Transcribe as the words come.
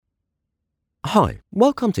Hi,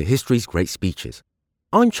 welcome to History's Great Speeches.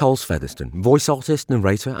 I'm Charles Featherston, voice artist,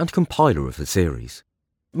 narrator and compiler of the series.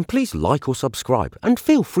 Please like or subscribe and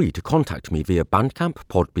feel free to contact me via Bandcamp,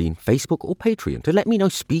 Podbean, Facebook or Patreon to let me know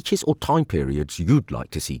speeches or time periods you'd like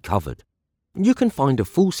to see covered. You can find a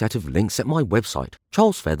full set of links at my website,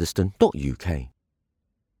 charlesfeatherston.uk.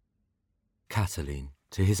 Catiline,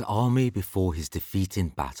 to his army before his defeat in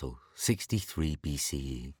battle, 63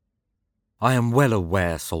 BCE. I am well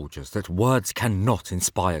aware, soldiers, that words cannot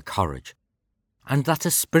inspire courage, and that a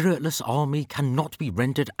spiritless army cannot be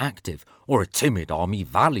rendered active or a timid army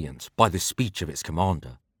valiant by the speech of its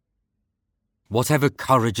commander. Whatever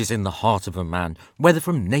courage is in the heart of a man, whether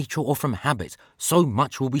from nature or from habit, so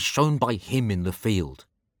much will be shown by him in the field.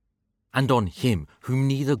 And on him, whom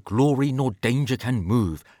neither glory nor danger can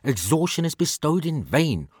move, exhortation is bestowed in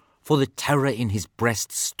vain, for the terror in his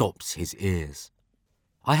breast stops his ears.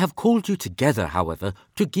 I have called you together, however,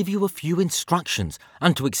 to give you a few instructions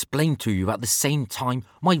and to explain to you at the same time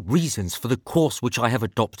my reasons for the course which I have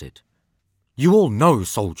adopted. You all know,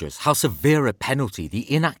 soldiers, how severe a penalty the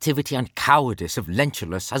inactivity and cowardice of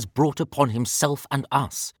Lentulus has brought upon himself and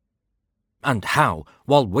us, and how,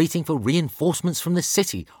 while waiting for reinforcements from the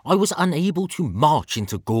city, I was unable to march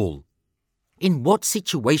into Gaul. In what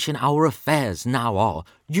situation our affairs now are,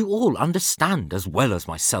 you all understand as well as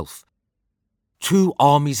myself. 2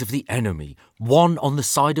 armies of the enemy, one on the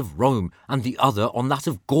side of Rome and the other on that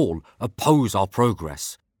of Gaul, oppose our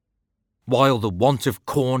progress, while the want of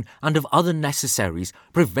corn and of other necessaries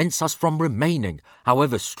prevents us from remaining,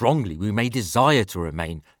 however strongly we may desire to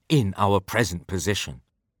remain, in our present position.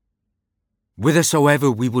 Whithersoever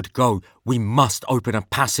we would go, we must open a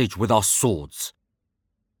passage with our swords.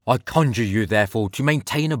 I conjure you, therefore, to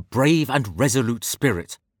maintain a brave and resolute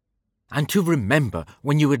spirit, and to remember,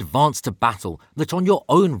 when you advance to battle, that on your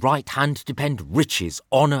own right hand depend riches,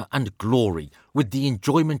 honour and glory, with the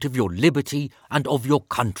enjoyment of your liberty and of your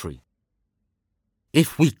country.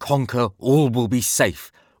 If we conquer, all will be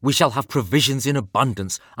safe. We shall have provisions in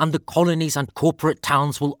abundance, and the colonies and corporate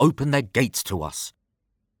towns will open their gates to us.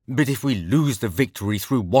 But if we lose the victory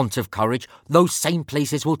through want of courage, those same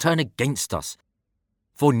places will turn against us,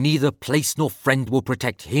 for neither place nor friend will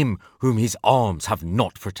protect him whom his arms have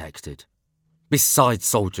not protected. Besides,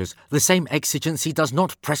 soldiers, the same exigency does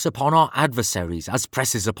not press upon our adversaries as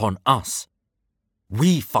presses upon us.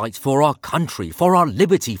 We fight for our country, for our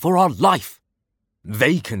liberty, for our life.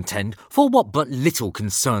 They contend for what but little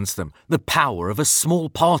concerns them, the power of a small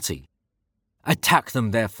party. Attack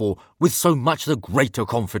them, therefore, with so much the greater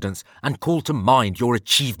confidence, and call to mind your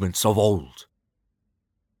achievements of old.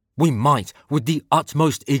 We might, with the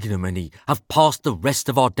utmost ignominy, have passed the rest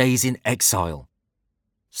of our days in exile.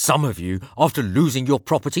 Some of you, after losing your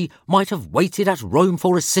property, might have waited at Rome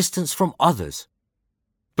for assistance from others.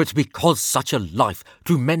 But because such a life,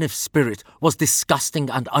 to men of spirit, was disgusting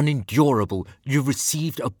and unendurable, you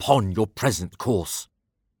received upon your present course.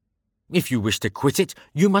 If you wish to quit it,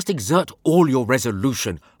 you must exert all your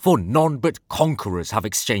resolution, for none but conquerors have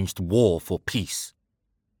exchanged war for peace.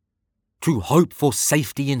 To hope for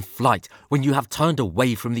safety in flight when you have turned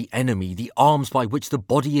away from the enemy the arms by which the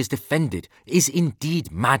body is defended is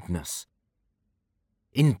indeed madness.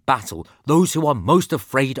 In battle, those who are most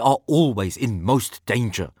afraid are always in most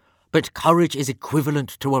danger, but courage is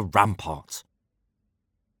equivalent to a rampart.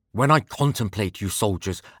 When I contemplate you,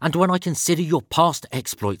 soldiers, and when I consider your past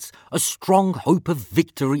exploits, a strong hope of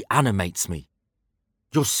victory animates me.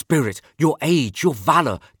 Your spirit, your age, your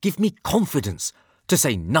valour give me confidence, to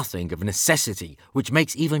say nothing of necessity, which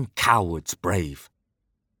makes even cowards brave.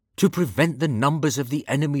 To prevent the numbers of the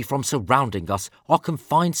enemy from surrounding us, our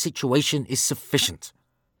confined situation is sufficient.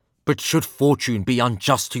 But should fortune be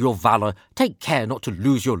unjust to your valour, take care not to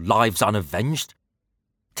lose your lives unavenged.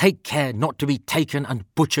 Take care not to be taken and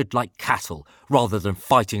butchered like cattle, rather than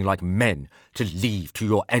fighting like men, to leave to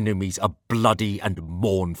your enemies a bloody and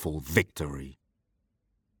mournful victory.